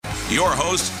Your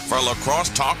host for Lacrosse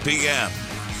Talk PM,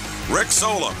 Rick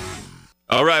Solem.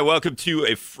 All right, welcome to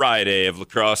a Friday of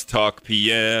Lacrosse Talk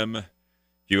PM. If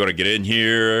you want to get in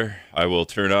here, I will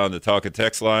turn on the talk and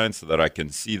text line so that I can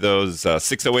see those.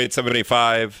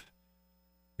 608-785. I'm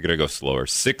going to go slower.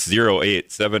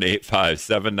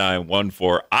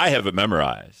 608-785-7914. I have it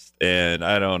memorized, and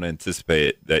I don't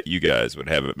anticipate that you guys would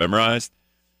have it memorized.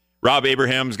 Rob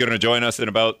Abraham's going to join us in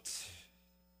about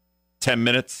 10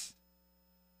 minutes.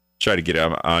 Try to get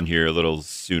him on here a little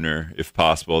sooner if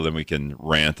possible, then we can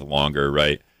rant longer,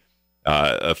 right?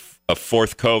 A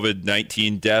fourth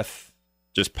COVID-19 death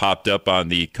just popped up on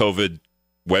the COVID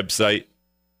website.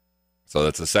 So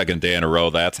that's the second day in a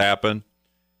row that's happened.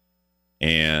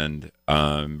 And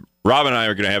Rob and I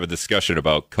are going to have a discussion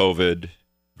about COVID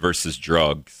versus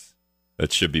drugs.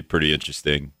 That should be pretty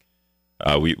interesting.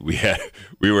 We had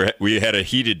a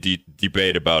heated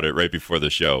debate about it right before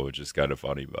the show, which is kind of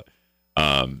funny, but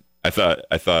I thought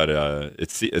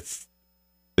it's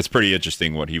pretty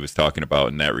interesting what he was talking about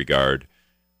in that regard.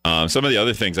 Some of the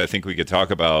other things I think we could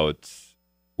talk about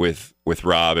with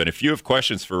Rob, and if you have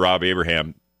questions for Rob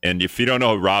Abraham, and if you don't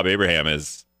know who Rob Abraham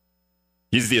is,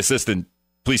 he's the assistant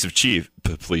chief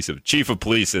of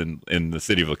police in the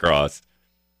city of La Crosse.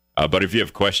 But if you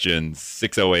have questions,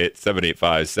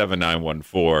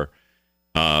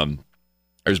 608-785-7914.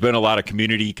 There's been a lot of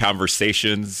community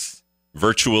conversations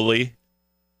virtually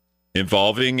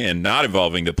involving and not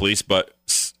involving the police, but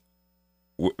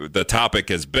the topic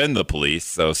has been the police.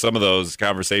 So some of those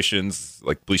conversations,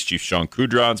 like Police Chief Sean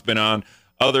Coudron's been on,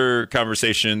 other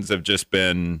conversations have just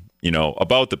been,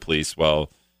 about the police.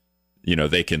 Well,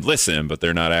 they can listen, but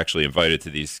they're not actually invited to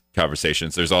these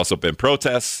conversations. There's also been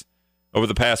protests over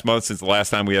the past month since the last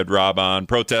time we had Rob on.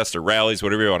 Protests or rallies,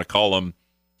 whatever you want to call them,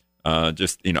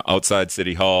 outside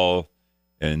City Hall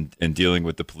and dealing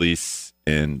with the police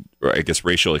and, I guess,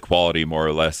 racial equality, more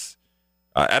or less.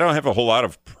 I don't have a whole lot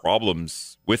of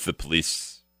problems with the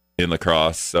police in La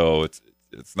Crosse, so it's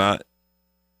not.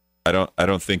 I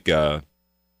don't think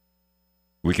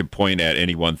we can point at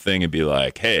any one thing and be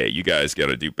like, "Hey, you guys got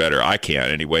to do better." I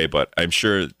can't anyway, but I'm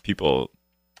sure people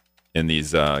in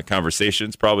these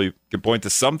conversations probably can point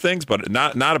to some things, but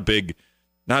not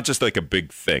just like a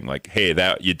big thing, like, "Hey,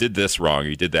 that you did this wrong, or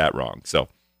you did that wrong." So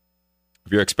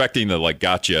if you're expecting the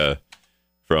gotcha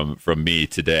from me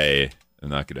today,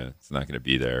 it's not gonna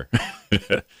be there.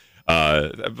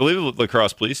 I believe the La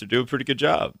Crosse police are doing a pretty good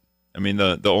job. I mean,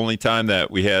 the only time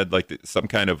that we had some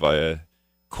kind of a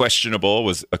questionable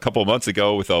was a couple of months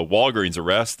ago with a Walgreens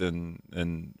arrest,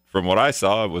 and from what I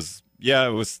saw, it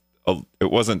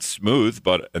wasn't smooth,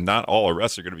 but not all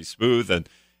arrests are going to be smooth. And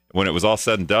when it was all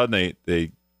said and done,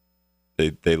 they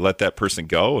let that person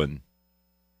go and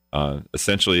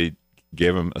essentially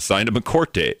assigned him a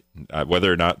court date.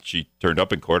 Whether or not she turned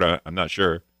up in court, I'm not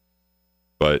sure.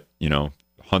 But,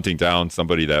 hunting down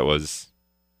somebody that was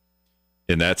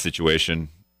in that situation,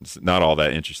 it's not all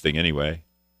that interesting anyway.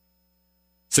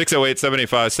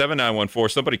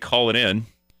 608-785-7914. Somebody call it in.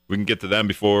 We can get to them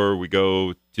before we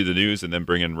go to the news and then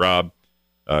bring in Rob.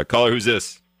 Caller, who's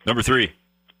this? Number 3.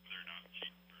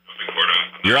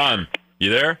 You're on. You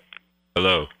there?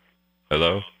 Hello.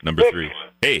 Number 3.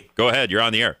 Hey, go ahead. You're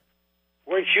on the air.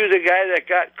 Weren't you the guy that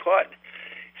got caught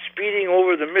speeding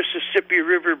over the Mississippi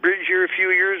River Bridge here a few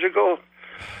years ago?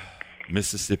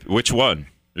 Mississippi. Which one?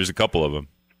 There's a couple of them.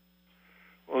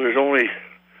 Well, there's only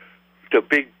the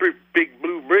big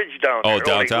blue bridge down there. Oh,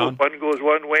 downtown? One goes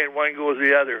one way and one goes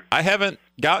the other. I haven't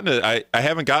gotten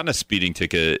a speeding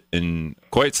ticket in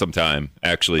quite some time,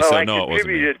 actually. Well, so I no, it wasn't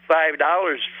me. contributed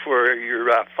 $5 for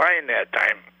your fine that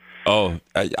time. Oh,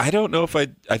 I don't know if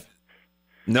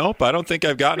Nope, I don't think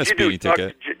I've gotten a speeding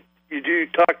ticket. You do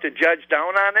talk to Judge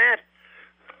down on that?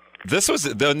 This was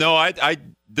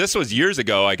this was years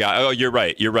ago. I got. Oh, you're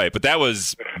right. But that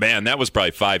was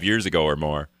probably 5 years ago or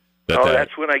more.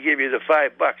 That's when I give you the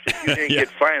 $5. If you didn't get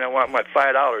fined, I want my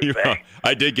 $5 back.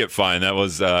 I did get fined. That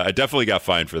was I definitely got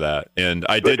fined for that, and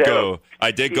I did go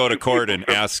to court and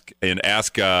ask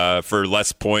for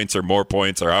less points or more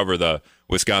points or however the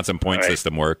Wisconsin point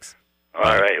system works. All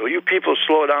right. Well, you people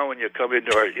slow down when you come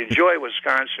into our. Enjoy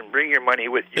Wisconsin. Bring your money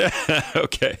with you.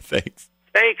 Okay. Thanks.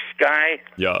 Thanks, Guy.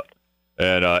 Yeah.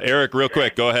 And Eric, real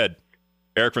quick, go ahead.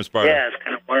 Eric from Sparta. Yeah, I was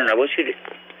kind of wondering. I wish you.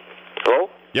 Hello.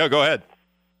 Yeah, go ahead.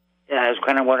 Yeah, I was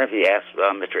kind of wondering if you asked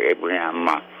Mr.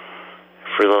 Abraham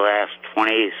for the last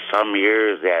 20-some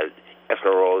years at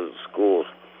SRO schools.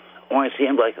 Only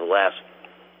seems like the last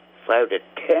 5 to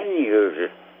 10 years or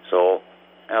so,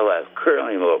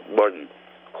 currently more than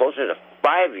closer to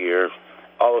 5 years,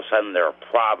 all of a sudden they're a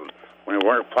problem. When they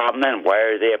weren't a problem then, why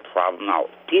are they a problem now?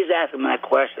 He's asking that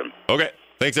question. Okay.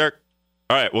 Thanks, Eric.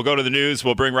 All right, we'll go to the news.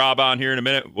 We'll bring Rob on here in a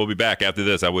minute. We'll be back after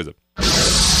this. I'm with him.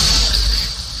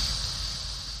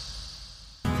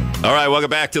 All right, welcome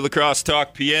back to La Crosse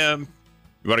Talk PM.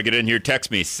 You want to get in here,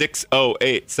 text me.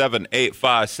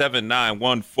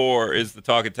 608-785-7914 is the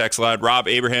talk and text line. Rob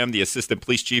Abraham, the Assistant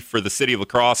Police Chief for the City of La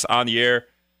Crosse, on the air.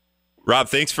 Rob,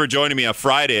 thanks for joining me on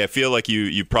Friday. I feel like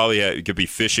you probably could be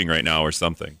fishing right now or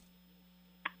something.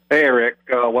 Hey, Rick.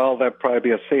 Well, that'd probably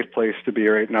be a safe place to be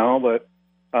right now, but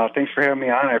thanks for having me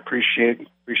on. I appreciate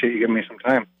you giving me some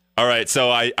time. All right,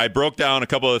 so I broke down a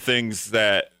couple of things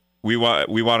that we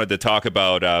wanted to talk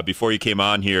about before you came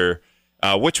on here.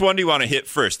 Which one do you want to hit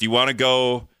first? Do you want to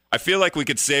go? I feel like we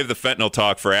could save the fentanyl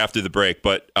talk for after the break,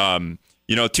 but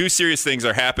two serious things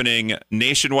are happening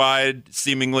nationwide,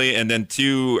 seemingly, and then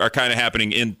two are kind of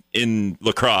happening in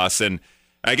La Crosse. And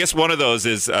I guess one of those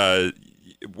is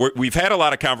we've had a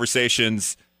lot of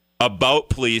conversations about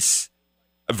police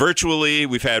virtually.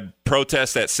 We've had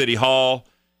protests at City Hall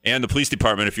and the police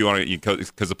department, if you want to,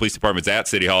 because the police department's at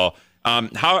City Hall.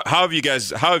 How have you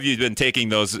been taking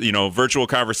those, virtual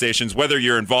conversations, whether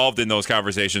you're involved in those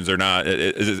conversations or not?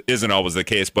 It isn't always the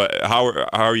case, but how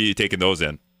are you taking those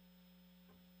in?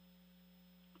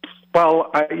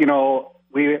 Well,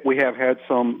 we have had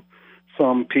some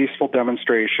peaceful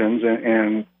demonstrations,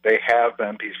 and they have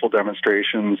been peaceful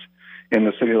demonstrations in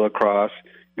the city of La Crosse.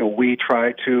 We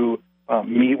try to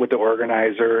meet with the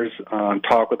organizers,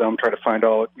 talk with them, try to find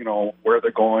out, where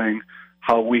they're going,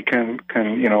 how we can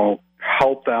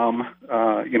help them,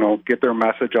 get their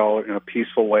message out in a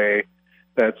peaceful way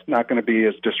that's not going to be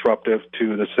as disruptive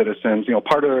to the citizens.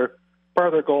 Part of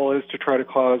their goal is to try to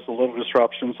cause a little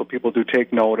disruption so people do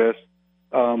take notice,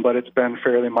 but it's been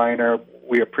fairly minor.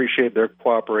 We appreciate their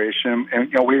cooperation,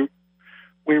 and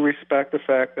we respect the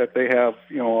fact that they have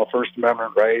a First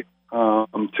Amendment right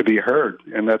to be heard,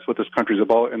 and that's what this country's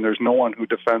about. And there's no one who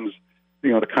defends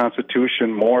the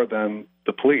Constitution more than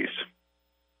the police.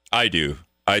 I do.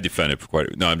 I defend it for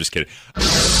quite. No, I'm just kidding.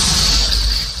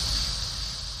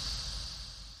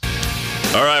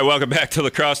 All right, welcome back to La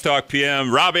Crosse Talk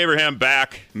PM. Rob Abraham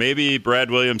back. Maybe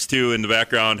Brad Williams too in the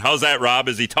background. How's that, Rob?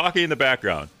 Is he talking in the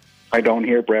background? I don't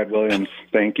hear Brad Williams.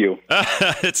 Thank you.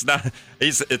 It's not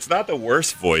the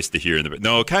worst voice to hear in the.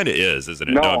 No, it kind of is, isn't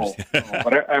it? No.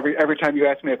 But every time you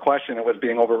asked me a question, it was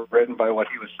being overridden by what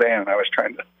he was saying. I was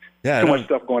trying to. Too much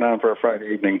stuff going on for a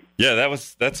Friday evening. Yeah, that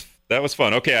was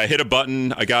fun. Okay, I hit a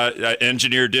button. I got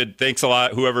engineer did. Thanks a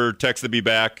lot. Whoever texted me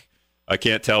back. I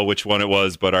can't tell which one it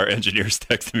was, but our engineers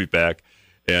texted me back.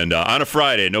 And on a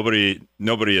Friday, nobody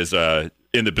is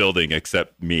in the building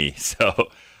except me. So,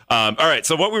 all right.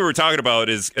 So what we were talking about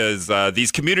is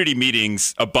these community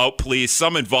meetings about police.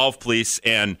 Some involve police,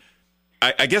 and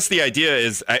I guess the idea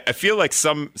is I feel like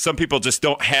some people just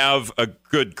don't have a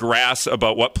good grasp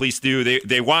about what police do.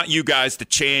 They want you guys to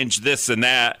change this and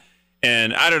that.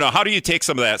 And I don't know, how do you take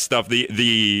some of that stuff?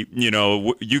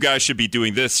 You guys should be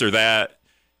doing this or that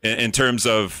in terms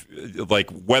of like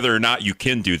whether or not you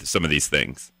can do some of these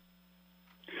things.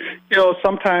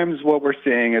 Sometimes what we're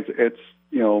seeing is it's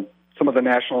some of the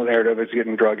national narrative is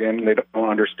getting drug in. They don't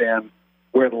understand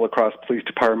where the La Crosse Police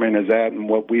Department is at and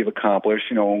what we've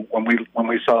accomplished. When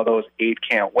we saw those 8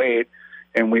 can't wait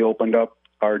and we opened up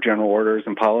our general orders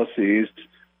and policies,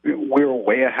 we were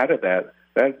way ahead of that.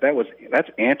 That's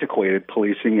antiquated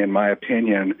policing, in my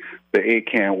opinion. The 8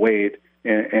 can't wait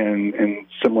and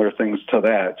similar things to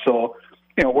that. So,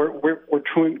 we're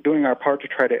doing our part to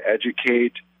try to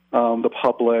educate the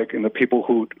public and the people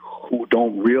who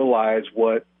don't realize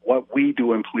what we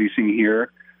do in policing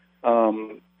here.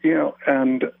 And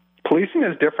policing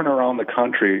is different around the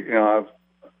country.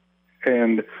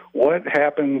 And what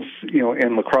happens,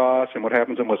 in La Crosse and what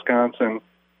happens in Wisconsin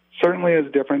certainly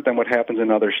is different than what happens in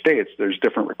other states. There's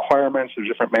different requirements, there's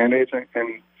different mandates,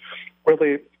 and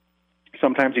really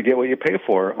sometimes you get what you pay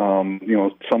for.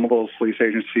 Some of those police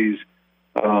agencies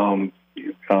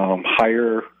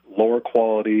hire lower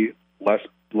quality, less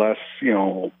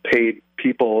paid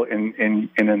people, and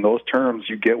in those terms,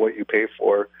 you get what you pay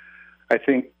for. I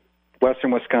think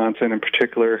Western Wisconsin in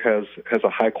particular has a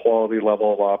high quality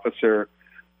level of officer,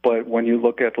 but when you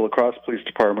look at the La Crosse Police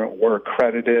Department, we're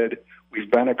accredited.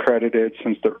 We've been accredited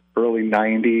since the early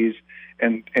 90s,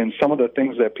 and some of the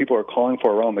things that people are calling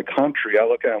for around the country, I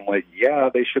look at them like, yeah,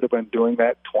 they should have been doing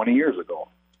that 20 years ago.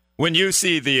 When you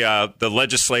see the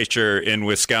legislature in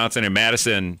Wisconsin and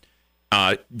Madison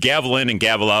gavel in and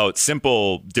gavel out,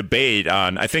 simple debate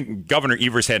on, I think Governor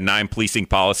Evers had 9 policing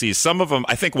policies. Some of them,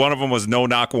 I think one of them was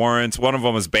no-knock warrants. One of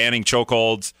them was banning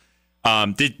chokeholds.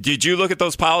 Did you look at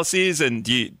those policies? And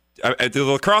the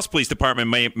La Crosse Police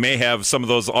Department may have some of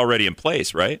those already in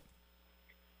place, right?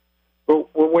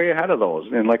 we're way ahead of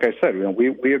those. And like I said,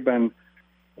 we had been,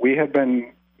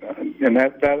 and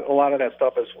that a lot of that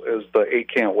stuff is the 8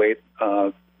 can't wait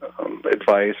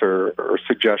advice or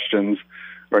suggestions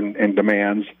and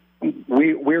demands.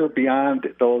 We're beyond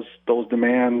those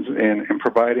demands and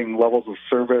providing levels of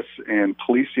service and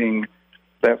policing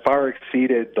that far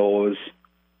exceeded those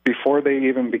before they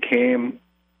even became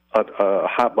a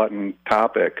hot button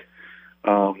topic.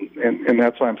 And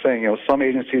that's why I'm saying, some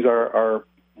agencies are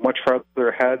much farther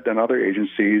ahead than other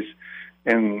agencies.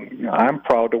 And I'm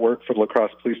proud to work for the La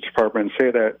Crosse Police Department and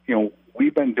say that,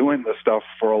 we've been doing this stuff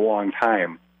for a long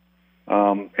time.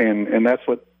 And that's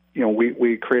what,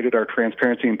 we created our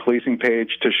transparency and policing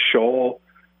page to show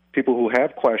people who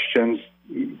have questions,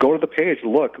 go to the page,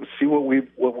 look, see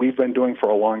what we've been doing for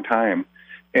a long time.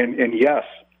 And yes,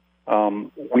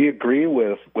 we agree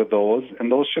with those,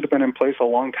 and those should have been in place a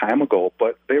long time ago,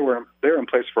 but they're in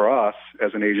place for us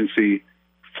as an agency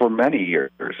for many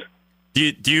years.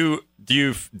 Do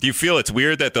you feel it's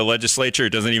weird that the legislature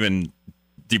doesn't even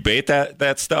debate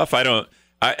that stuff?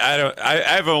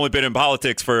 I've only been in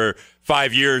politics for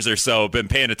 5 years or so, been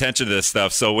paying attention to this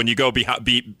stuff. So when you go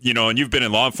and you've been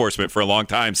in law enforcement for a long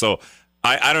time, so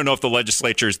I don't know if the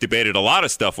legislature's debated a lot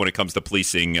of stuff when it comes to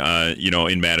policing,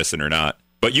 in Madison or not.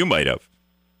 But you might have.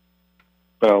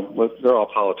 Well, they're all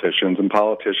politicians, and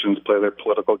politicians play their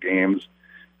political games.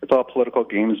 It's all political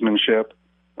gamesmanship.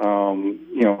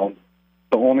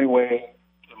 The only way,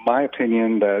 in my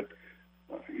opinion, that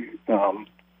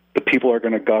the people are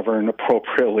going to govern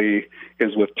appropriately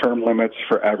is with term limits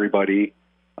for everybody.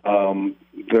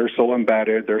 They're so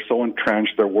embedded, they're so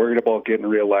entrenched, they're worried about getting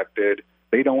reelected.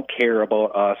 They don't care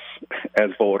about us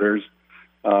as voters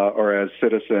or as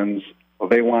citizens.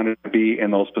 They want to be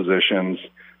in those positions.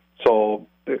 So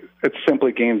it's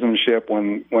simply gamesmanship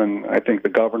when I think the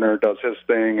governor does his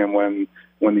thing and when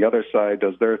the other side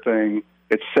does their thing.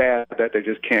 It's sad that they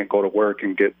just can't go to work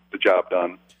and get the job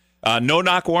done.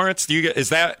 No-knock warrants, is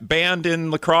that banned in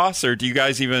La Crosse, or do you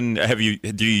guys even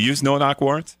do you use no-knock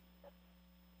warrants?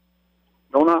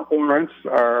 No-knock warrants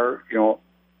are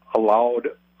allowed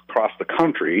across the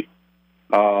country,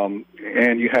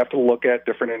 and you have to look at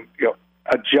different.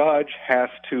 A judge has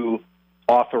to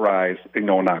authorize a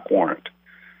no-knock warrant,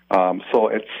 so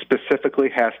it specifically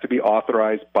has to be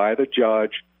authorized by the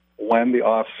judge when the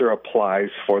officer applies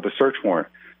for the search warrant.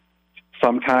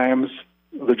 Sometimes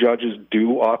the judges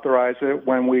do authorize it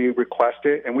when we request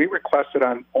it, and we request it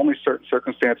on only certain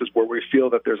circumstances where we feel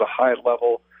that there's a high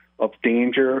level of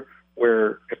danger,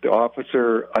 where if the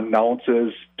officer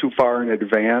announces too far in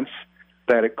advance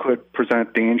that it could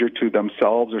present danger to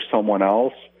themselves or someone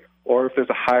else, or if there's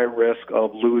a high risk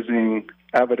of losing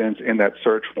evidence in that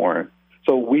search warrant.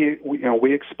 So we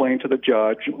explain to the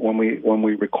judge when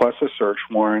we request a search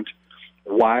warrant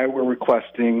why we're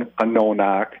requesting a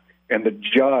no-knock, and the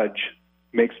judge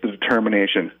makes the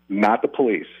determination, not the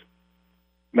police.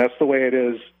 And that's the way it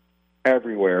is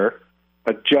everywhere.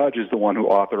 A judge is the one who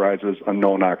authorizes a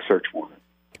no-knock search warrant.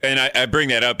 And I bring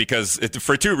that up because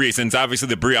for two reasons. Obviously,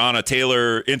 the Breonna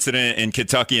Taylor incident in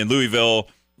Kentucky and Louisville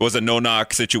was a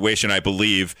no-knock situation, I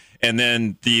believe. And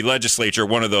then the legislature,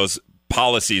 one of those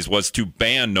policies was to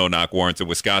ban no-knock warrants in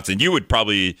Wisconsin. You would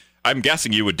probably, I'm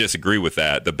guessing you would disagree with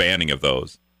that, the banning of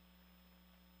those.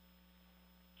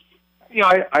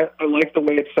 I like the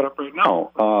way it's set up right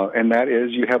now, and that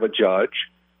is you have a judge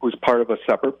who's part of a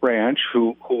separate branch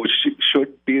who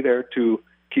should be there to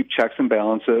keep checks and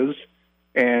balances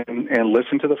and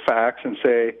listen to the facts and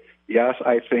say, yes,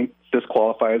 I think this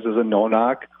qualifies as a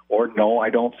no-knock, or no, I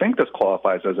don't think this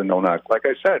qualifies as a no-knock. Like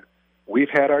I said, we've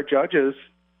had our judges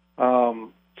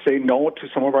say no to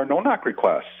some of our no-knock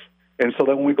requests, and so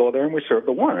then we go there and we serve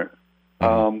the warrant.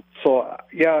 As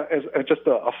just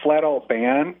a flat-out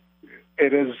ban,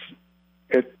 it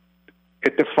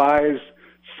defies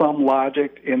some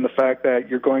logic in the fact that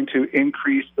you're going to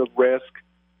increase the risk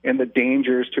and the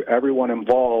dangers to everyone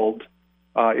involved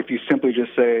if you simply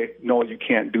just say, no, you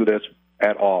can't do this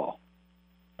at all.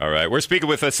 All right. We're speaking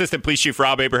with Assistant Police Chief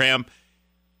Rob Abraham.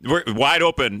 We're wide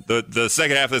open. The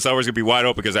second half of this hour is going to be wide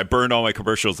open because I burned all my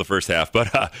commercials the first half.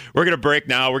 But we're going to break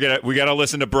now. We got to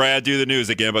listen to Brad do the news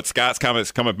again. But Scott's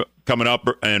comments coming up,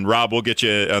 and Rob will get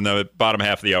you on the bottom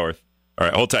half of the hour. All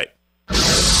right, hold tight.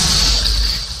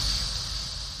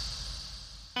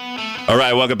 All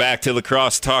right, welcome back to La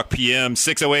Crosse Talk PM.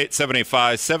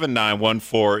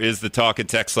 608-785-7914 is the talk and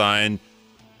text line.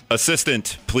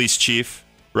 Assistant Police Chief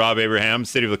Rob Abraham,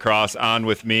 City of La Crosse, on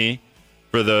with me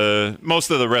for the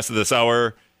most of the rest of this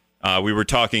hour. We were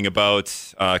talking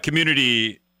about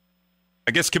community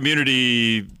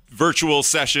virtual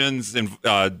sessions and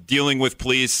dealing with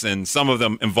police, and some of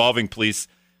them involving police.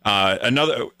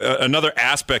 Another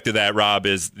aspect of that, Rob,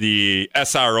 is the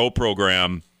SRO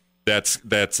program. That's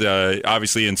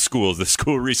obviously in schools, the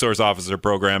School Resource Officer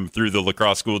program through the La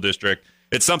Crosse School District.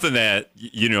 It's something that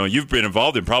you've been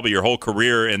involved in probably your whole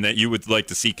career, and that you would like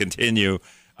to see continue.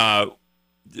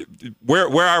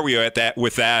 Where are we at that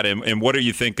with that, and what do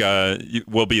you think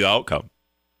will be the outcome?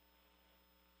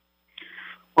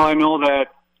 Well, I know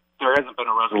that there hasn't been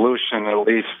a resolution, at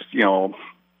least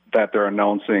that they're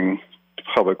announcing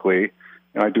publicly.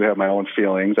 I do have my own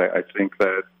feelings. I think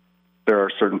that there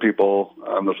are certain people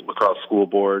on the La Crosse School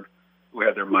Board who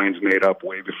had their minds made up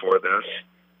way before this.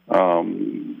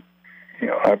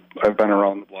 I've been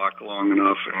around the block long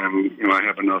enough, and I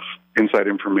have enough inside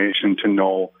information to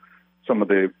know some of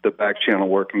the back channel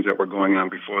workings that were going on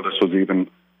before this was even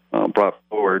brought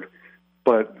forward.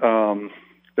 But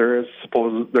there is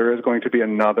going to be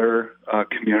another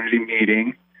community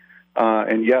meeting,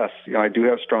 and yes, I do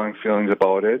have strong feelings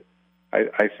about it.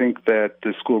 I think that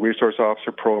the School Resource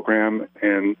Officer program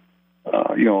and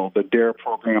the DARE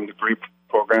program, the GREEP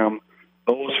program,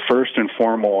 those first and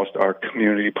foremost are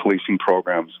community policing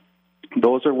programs.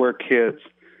 Those are where kids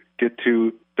get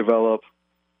to develop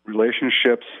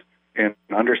relationships and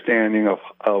understanding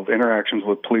of interactions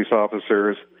with police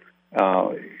officers.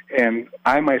 And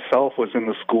I myself was in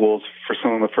the schools for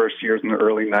some of the first years in the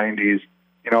early 90s.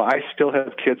 I still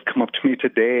have kids come up to me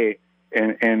today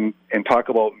and talk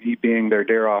about me being their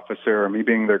DARE officer or me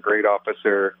being their grade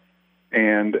officer.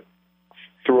 And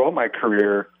throughout my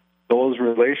career, those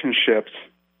relationships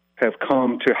have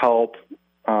come to help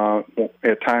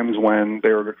at times when they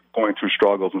were going through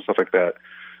struggles and stuff like that.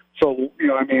 So,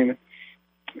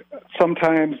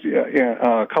 sometimes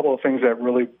a couple of things that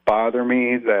really bother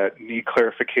me that need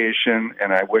clarification,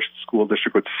 and I wish the school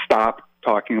district would stop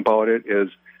talking about it, is,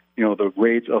 the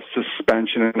rates of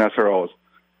suspension in SROs.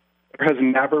 There has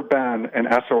never been an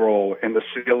SRO in the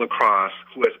city of La Crosse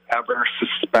who has ever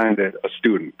suspended a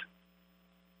student.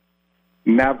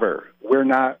 Never. We're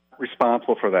not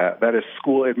responsible for that. That is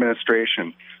school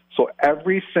administration. So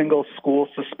every single school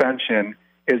suspension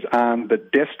is on the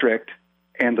district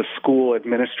and the school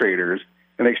administrators,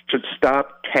 and they should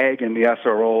stop tagging the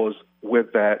SROs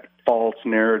with that false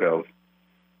narrative.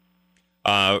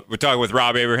 We're talking with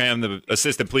Rob Abraham, the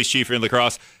Assistant Police Chief here in La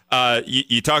Crosse.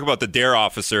 You talk about the DARE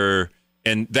officer,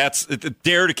 and that's the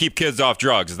DARE to keep kids off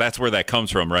drugs. That's where that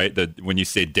comes from, right? When you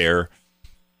say DARE.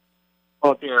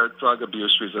 Well, DARE, Drug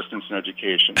Abuse Resistance and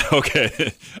Education.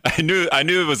 Okay, I knew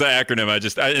it was an acronym.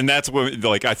 And that's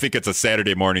what, I think it's a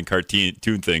Saturday morning cartoon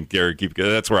thing. DARE,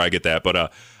 that's where I get that.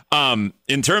 But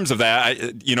in terms of that,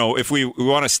 if we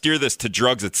want to steer this to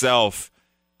drugs itself.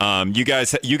 You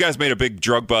guys made a big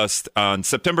drug bust on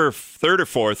September 3rd or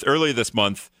 4th, early this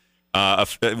month.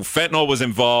 Fentanyl was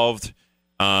involved.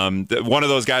 One of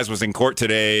those guys was in court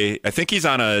today. I think he's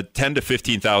on a $10,000 to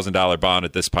 $15,000 bond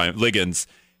at this point, Liggins.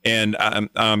 And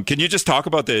can you just talk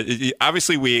about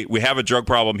obviously we have a drug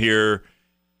problem here,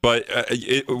 but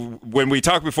when we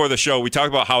talked before the show, we talked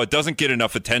about how it doesn't get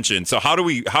enough attention. So how do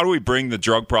we bring the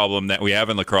drug problem that we have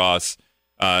in La Crosse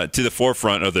to the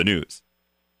forefront of the news?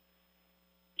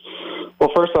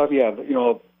 Well, first off,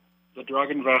 the drug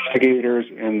investigators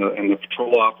and the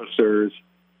patrol officers,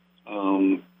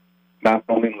 not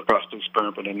only in La Crosse Police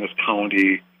Department but in this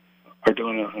county, are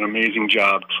doing an amazing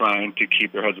job trying to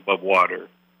keep their heads above water.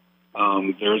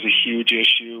 There's a huge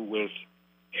issue with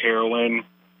heroin,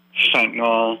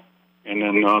 fentanyl, and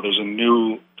then there's a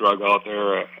new drug out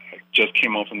there. Just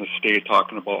came out from the state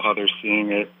talking about how they're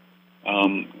seeing it.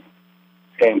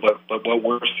 But what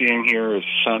we're seeing here is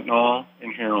fentanyl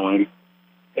and heroin.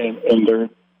 And they're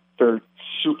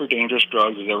super dangerous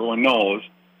drugs, as everyone knows.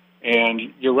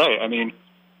 And you're right. I mean,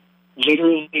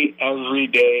 literally every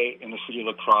day in the city of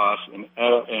La Crosse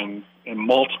and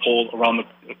multiple around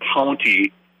the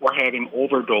county, we're having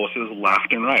overdoses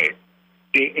left and right.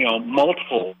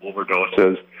 Multiple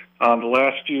overdoses. The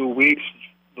last few weeks,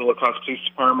 the La Crosse Police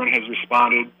Department has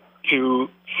responded to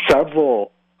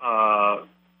several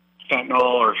fentanyl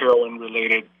or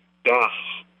heroin-related deaths.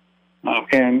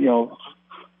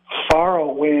 Far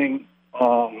away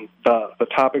the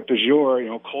topic du jour,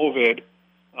 COVID,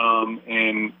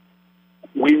 and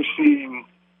we're seeing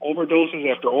overdoses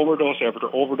after overdose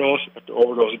after overdose after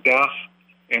overdose deaths,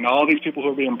 and all these people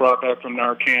who are being brought back from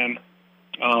Narcan.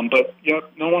 But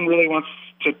no one really wants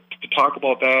to talk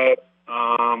about that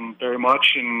very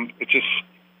much, and it's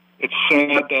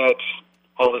sad that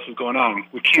all this is going on.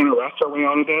 We can't arrest our way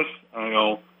out of this. I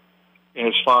know,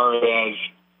 as far as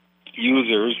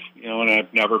users, and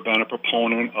I've never been a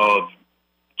proponent of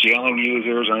jailing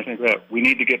users or anything like that. We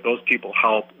need to get those people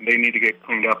help. They need to get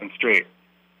cleaned up and straight.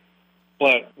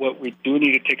 But what we do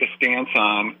need to take a stance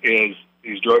on is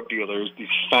these drug dealers, these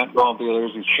fentanyl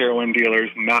dealers, these heroin dealers,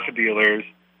 meth dealers,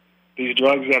 these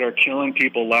drugs that are killing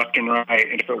people left and right.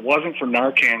 And if it wasn't for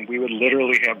Narcan, we would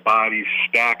literally have bodies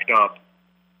stacked up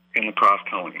in La Crosse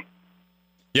County.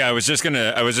 Yeah, I was just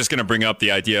gonna bring up the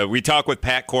idea. We talked with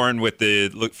Pat Korn with the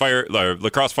La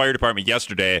Crosse Fire Department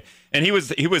yesterday, and he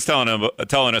was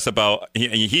telling us about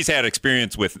he's had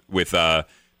experience with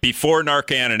before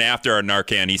Narcan and after our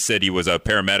Narcan. He said he was a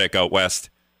paramedic out west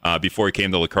before he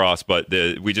came to La Crosse, but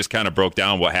we just kind of broke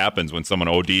down what happens when someone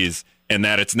ODs, and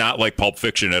that it's not like Pulp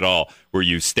Fiction at all, where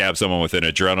you stab someone with an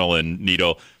adrenaline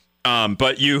needle.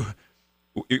 But you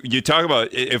talk about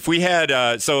if we had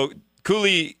the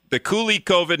Cooley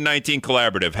COVID-19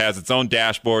 Collaborative has its own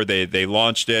dashboard. They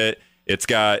launched it. It's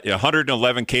got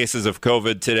 111 cases of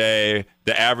COVID today.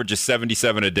 The average is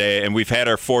 77 a day, and we've had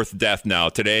our fourth death now.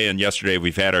 Today and yesterday,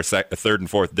 we've had our third and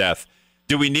fourth death.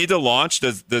 Do we need to launch?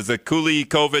 Does the Cooley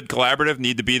COVID Collaborative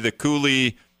need to be the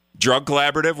Cooley Drug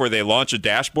Collaborative, where they launch a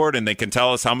dashboard and they can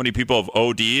tell us how many people have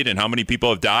OD'd and how many people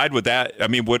have died? Would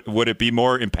it be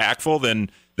more impactful than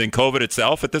COVID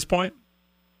itself at this point?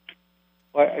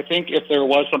 Well, I think if there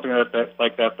was something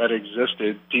that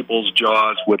existed, people's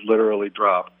jaws would literally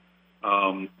drop.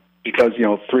 Because we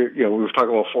were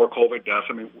talking about 4 COVID deaths.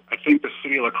 I mean, I think the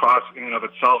city of La Crosse, in and of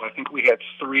itself, I think we had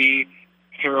 3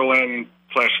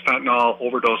 heroin/fentanyl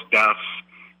overdose deaths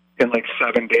in like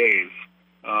 7 days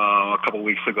a couple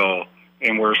weeks ago,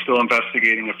 and we're still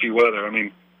investigating a few other. I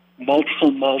mean,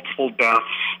 multiple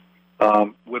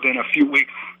deaths within a few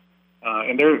weeks.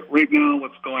 And there, right now,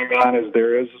 what's going on is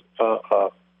there is a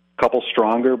couple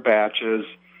stronger batches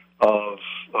of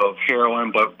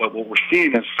heroin, but what we're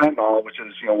seeing is fentanyl, which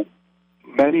is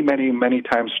many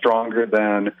times stronger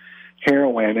than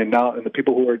heroin, and the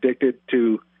people who are addicted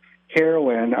to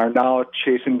heroin are now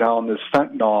chasing down this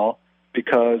fentanyl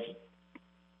because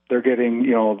they're getting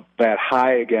that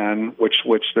high again, which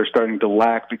they're starting to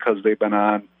lack because they've been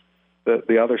on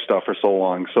the other stuff for so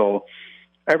long. So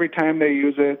every time they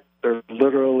use it, they're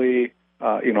literally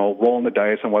rolling the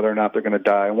dice on whether or not they're going to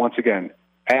die. And once again,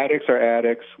 addicts are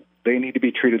addicts. They need to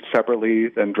be treated separately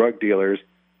than drug dealers.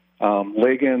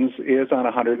 Liggins is on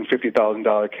a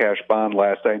 $150,000 cash bond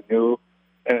last I knew.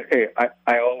 And hey,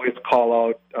 I always call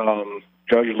out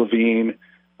Judge Levine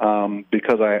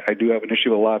because I do have an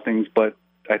issue with a lot of things, but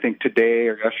I think today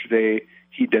or yesterday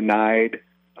he denied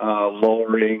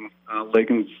lowering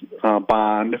Liggins'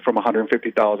 bond from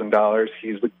 $150,000.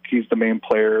 He's the main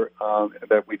player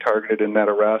that we targeted in that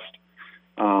arrest.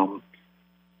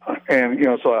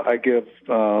 So I give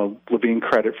Levine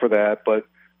credit for that, but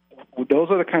those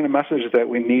are the kind of messages that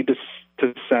we need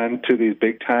to send to these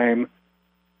big-time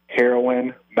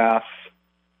heroin, meth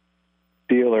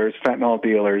dealers, fentanyl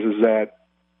dealers, is that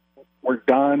we're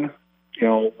done,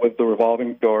 with the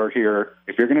revolving door here.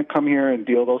 If you're going to come here and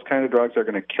deal those kind of drugs, they're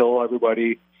going to kill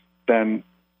everybody, then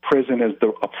prison is the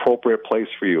appropriate place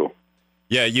for you.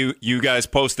 Yeah, you guys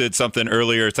posted something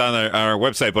earlier. It's on our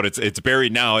website, but it's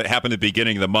buried now. It happened at the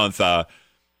beginning of the month.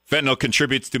 Fentanyl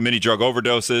contributes to many drug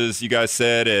overdoses, you guys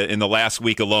said, in the last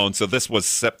week alone. So this was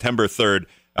September 3rd.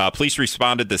 Police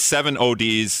responded to 7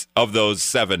 ODs. Of those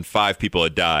 7, 5 people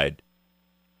had died.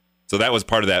 So that was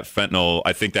part of that fentanyl.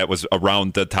 I think that was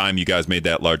around the time you guys made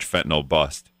that large fentanyl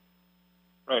bust.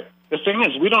 Right. The thing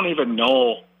is, we don't even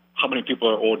know how many people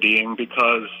are ODing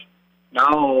because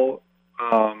now,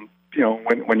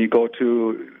 when you go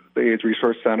to the AIDS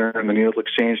Resource Center and the Needle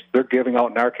Exchange, they're giving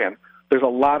out Narcan. There's a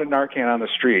lot of Narcan on the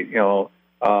street,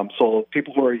 so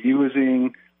people who are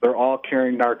using, they're all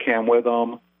carrying Narcan with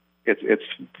them. It's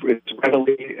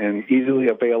readily and easily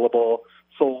available.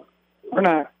 So we're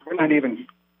not even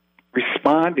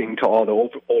responding to all the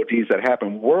ODs that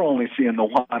happen. We're only seeing the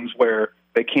ones where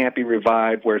they can't be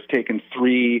revived, where it's taken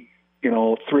 3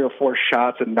 or 4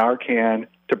 shots of Narcan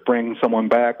to bring someone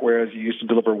back, whereas you used to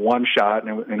deliver 1 shot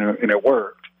and it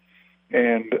worked.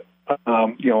 And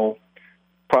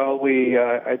probably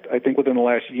I think within the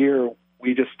last year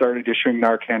we just started issuing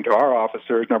Narcan to our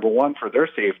officers. Number one, for their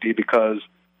safety, because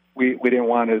we didn't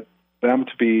want them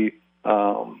to be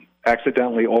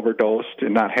accidentally overdosed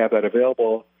and not have that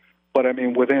available. But I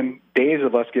mean, within days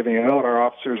of us giving it out, our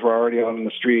officers were already out on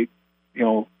the street,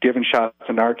 giving shots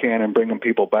of Narcan and bringing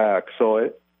people back. So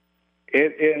it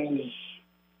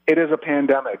is a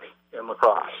pandemic in La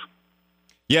Crosse.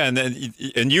 Yeah,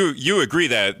 and you agree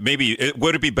that maybe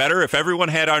would it be better if everyone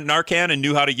had our Narcan and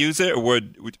knew how to use it,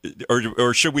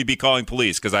 or should we be calling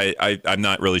police? Because I'm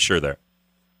not really sure there.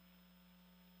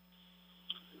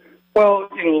 Well,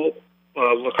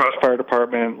 La Crosse Fire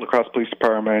Department, La Crosse Police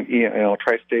Department,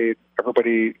 Tri-State,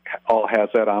 everybody all has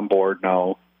that on board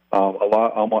now.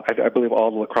 I believe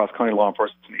all the La Crosse County law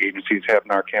enforcement agencies have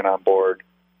Narcan on board,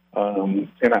 and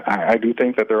I do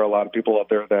think that there are a lot of people out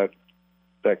there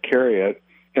that carry it.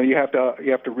 You have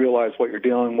to realize what you're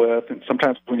dealing with, and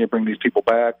sometimes when you bring these people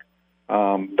back,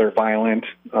 they're violent.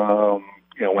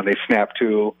 When they snap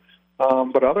to,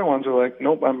 but other ones are like,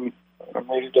 nope, I'm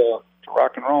ready to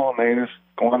rock and roll, and they just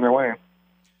go on their way.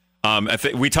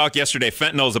 We talked yesterday.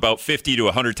 Fentanyl is about 50 to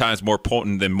 100 times more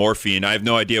potent than morphine. I have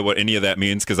no idea what any of that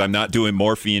means because I'm not doing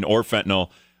morphine or fentanyl.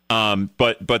 I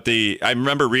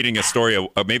remember reading a story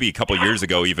maybe a couple years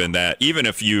ago, even that even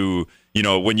if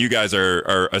when you guys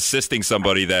are assisting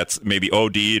somebody that's maybe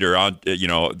OD'd or on,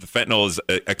 the fentanyl is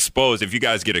exposed. If you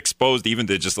guys get exposed even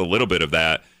to just a little bit of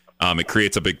that, it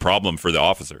creates a big problem for the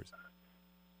officers.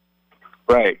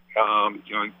 Right.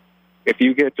 If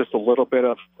you get just a little bit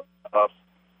of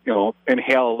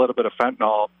inhale a little bit of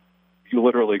fentanyl, you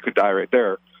literally could die right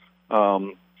there.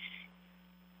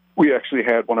 We actually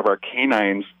had one of our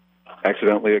canines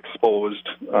accidentally exposed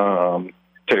to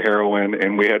heroin,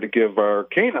 and we had to give our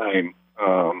canine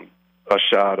a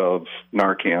shot of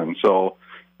Narcan. So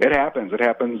it happens. It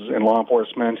happens in law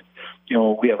enforcement.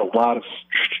 We have a lot of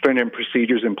stringent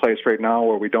procedures in place right now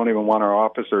where we don't even want our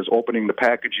officers opening the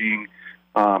packaging,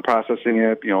 processing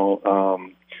it,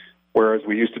 whereas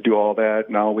we used to do all that.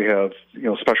 Now we have,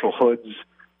 special hoods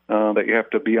that you have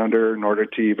to be under in order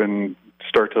to even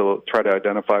start to try to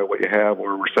identify what you have,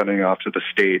 or we're sending it off to the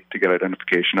state to get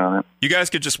identification on it. You guys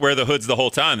could just wear the hoods the whole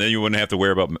time. Then you wouldn't have to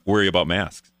worry about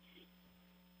masks.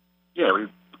 Yeah, we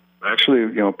actually,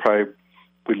 probably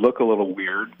we'd look a little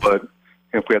weird, but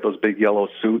if we had those big yellow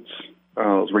suits,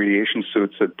 those radiation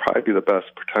suits, it'd probably be the best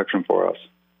protection for us.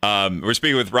 We're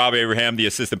speaking with Rob Abraham, the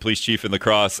assistant police chief in La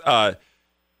Crosse.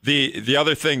 The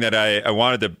other thing that I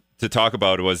wanted to talk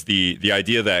about was the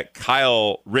idea that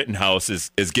Kyle Rittenhouse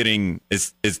is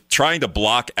trying to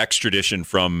block extradition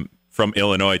from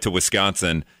Illinois to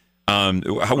Wisconsin. How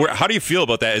do you feel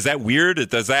about that? Is that weird?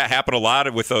 Does that happen a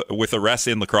lot with arrests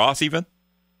in La Crosse even?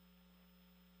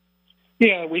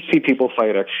 Yeah, we see people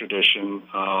fight extradition.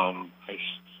 I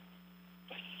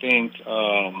think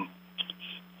in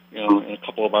a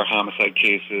couple of our homicide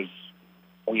cases,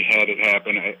 we had it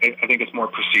happen. I think it's more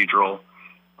procedural,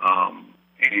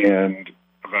 and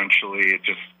eventually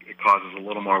it causes a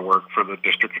little more work for the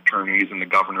district attorneys and the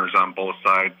governors on both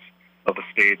sides of the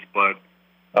states. But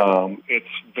it's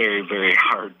very, very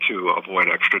hard to avoid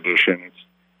extradition. It's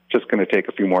just going to take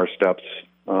a few more steps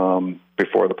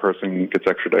before the person gets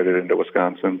extradited into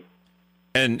Wisconsin.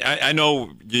 And I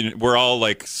know we're all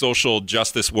like social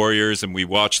justice warriors, and we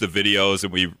watch the videos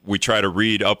and we try to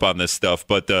read up on this stuff.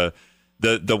 But the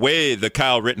way the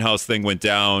Kyle Rittenhouse thing went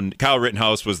down, Kyle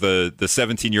Rittenhouse was the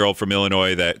 17-year-old from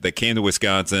Illinois that came to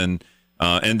Wisconsin,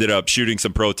 ended up shooting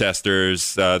some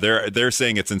protesters. They're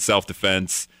saying it's in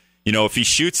self-defense. If he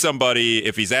shoots somebody,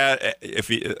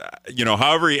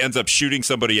 however he ends up shooting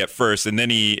somebody at first, and then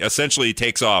he essentially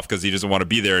takes off because he doesn't want to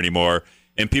be there anymore,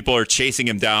 and people are chasing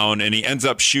him down, and he ends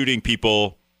up shooting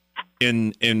people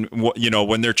in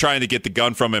when they're trying to get the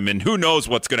gun from him, and who knows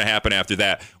what's going to happen after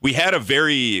that. We had a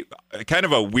very kind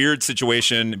of a weird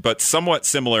situation, but somewhat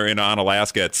similar in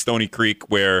Alaska at Stony Creek,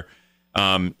 where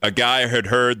a guy had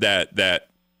heard that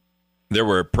there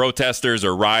were protesters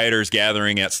or rioters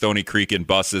gathering at Stony Creek in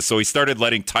buses, so he started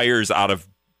letting air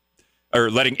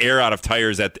out of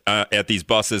tires at these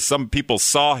buses. Some people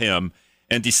saw him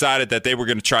and decided that they were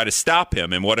going to try to stop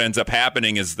him. And what ends up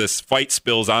happening is this fight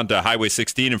spills onto Highway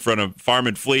 16 in front of Farm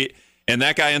and Fleet, and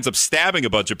that guy ends up stabbing a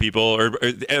bunch of people, or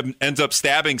ends up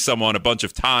stabbing someone a bunch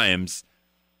of times.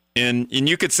 And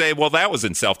you could say, well, that was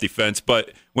in self-defense.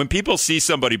 But when people see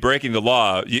somebody breaking the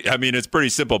law, it's pretty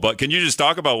simple. But can you just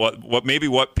talk about what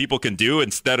people can do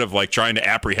instead of like trying to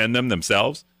apprehend them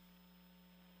themselves?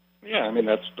 Yeah,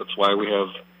 that's why we have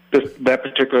that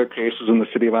particular case is in the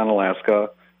city of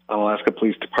Onalaska. Onalaska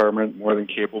Police Department, more than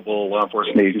capable law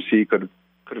enforcement agency, could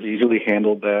have easily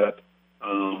handled that.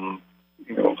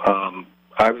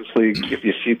 Obviously, if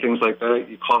you see things like that,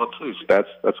 you call the police. That's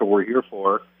what we're here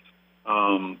for.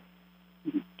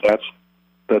 That's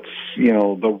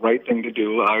the right thing to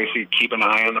do. Obviously, keep an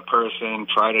eye on the person,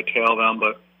 try to tail them.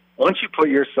 But once you put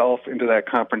yourself into that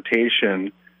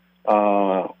confrontation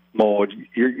mode,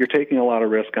 you're taking a lot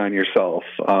of risk on yourself,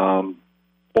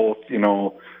 both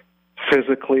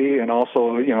physically, and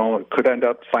also, it could end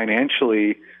up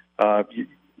financially, because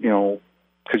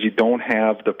you don't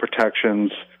have the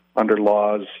protections under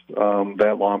laws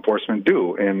that law enforcement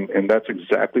do. And that's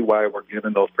exactly why we're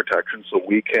given those protections, so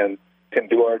we can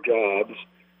do our jobs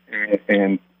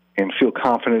and feel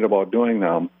confident about doing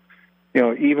them.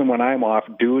 Even when I'm off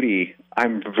duty,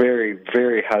 I'm very,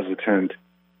 very hesitant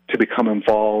to become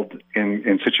involved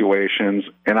in situations.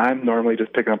 And I'm normally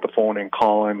just picking up the phone and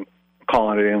calling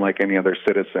it in like any other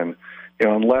citizen.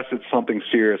 Unless it's something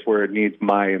serious where it needs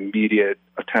my immediate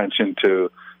attention to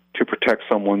protect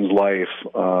someone's life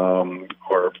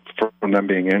or from them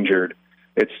being injured.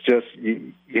 It's just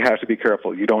you have to be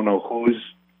careful. You don't know who's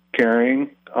carrying,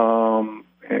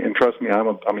 and trust me, I'm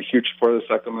a huge supporter of the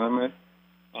Second Amendment,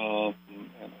 and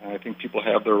I think people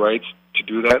have their rights to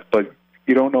do that. But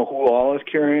you don't know who all is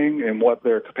carrying and what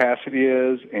their capacity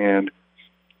is and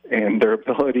their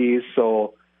abilities.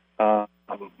 So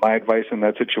my advice in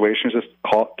that situation is just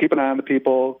keep an eye on the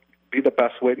people, be the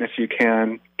best witness you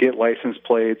can, get license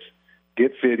plates,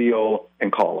 get video,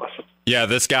 and call us. Yeah,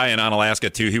 this guy in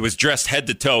Onalaska, too, he was dressed head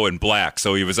to toe in black,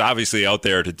 so he was obviously out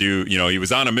there to do, he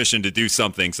was on a mission to do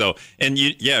something. So, and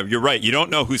you're right, you don't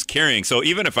know who's carrying. So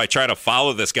even if I try to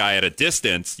follow this guy at a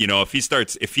distance,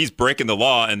 if he's breaking the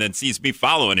law and then sees me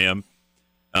following him,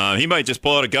 he might just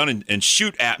pull out a gun and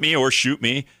shoot at me or shoot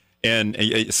me.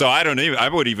 And so I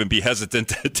would even be hesitant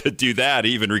to do that.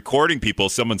 Even recording people,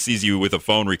 someone sees you with a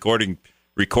phone recording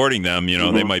them,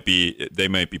 mm-hmm. they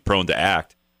might be prone to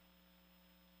act.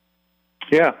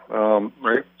 Yeah,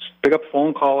 right. Pick up the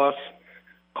phone, call us,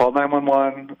 call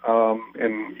 911,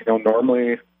 and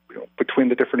normally between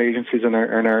the different agencies in our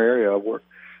area, we're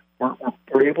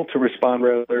able to respond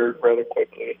rather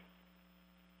quickly.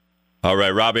 All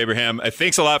right, Rob Abraham,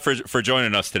 thanks a lot for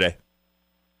joining us today.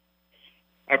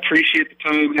 I appreciate the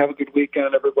time. Have a good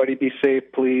weekend, everybody. Be safe,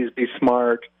 please. Be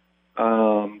smart.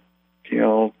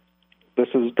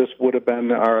 This would have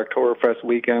been our Oktoberfest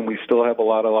weekend. We still have a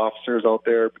lot of officers out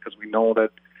there because we know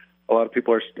that a lot of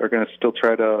people are going to still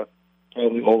try to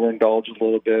probably overindulge a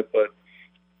little bit, but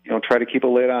try to keep a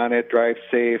lid on it. Drive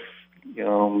safe.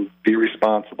 Be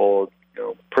responsible.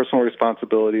 Personal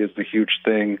responsibility is the huge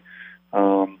thing.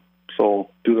 So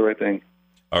do the right thing.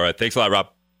 All right. Thanks a lot,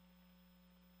 Rob.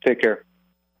 Take care.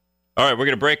 All right, we're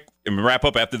going to break and wrap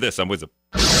up after this on Wisdom.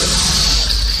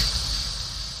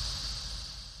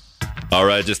 All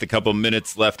right, just a couple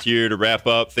minutes left here to wrap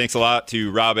up. Thanks a lot to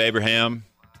Rob Abraham,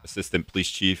 Assistant Police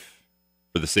Chief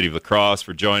for the City of La Crosse,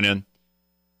 for joining.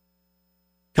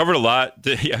 Covered a lot.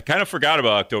 I kind of forgot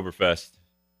about Oktoberfest,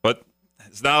 but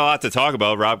it's not a lot to talk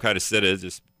about. Rob kind of said it.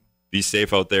 Just be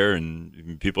safe out there,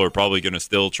 and people are probably going to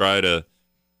still try to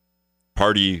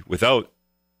party without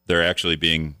there actually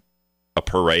being a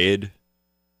parade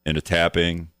and a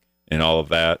tapping and all of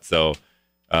that. So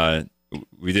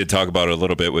we did talk about it a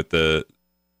little bit with the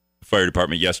fire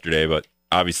department yesterday, but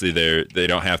obviously they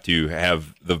don't have to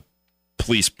have the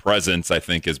police presence, I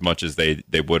think, as much as they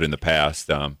would in the past.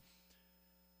 Thought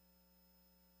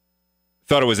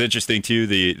it was interesting too,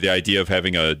 the idea of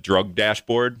having a drug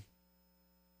dashboard.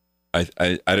 I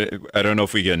don't know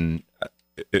if we can.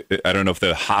 I don't know if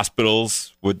the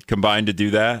hospitals would combine to do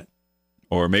that,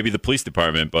 or maybe the police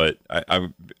department, but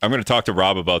I'm going to talk to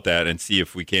Rob about that and see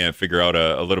if we can't figure out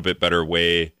a little bit better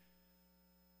way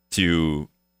to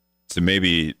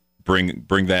maybe bring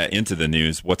that into the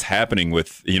news. What's happening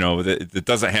with, it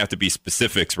doesn't have to be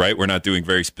specifics, right? We're not doing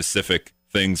very specific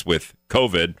things with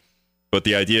COVID, but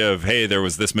the idea of, hey, there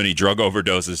was this many drug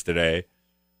overdoses today,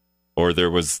 or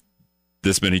there was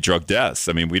this many drug deaths.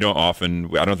 I mean, I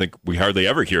don't think we hardly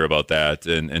ever hear about that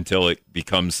until it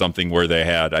becomes something where they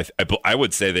had, I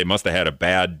would say they must have had a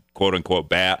bad, quote unquote,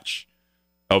 batch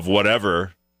of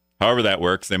whatever, however that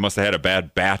works. They must have had a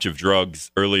bad batch of drugs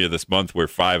earlier this month where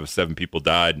 5 of 7 people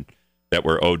died that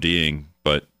were ODing.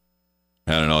 But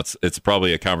I don't know. It's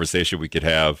probably a conversation we could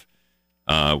have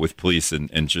with police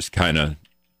and just kind of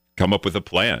come up with a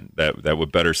plan that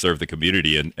would better serve the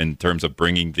community in terms of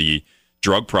bringing the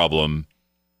drug problem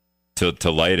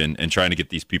to light and trying to get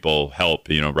these people help.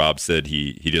 Rob said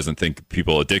he doesn't think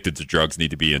people addicted to drugs need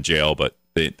to be in jail, but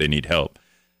they need help.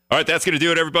 All right, that's going to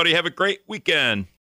do it, everybody. Have a great weekend.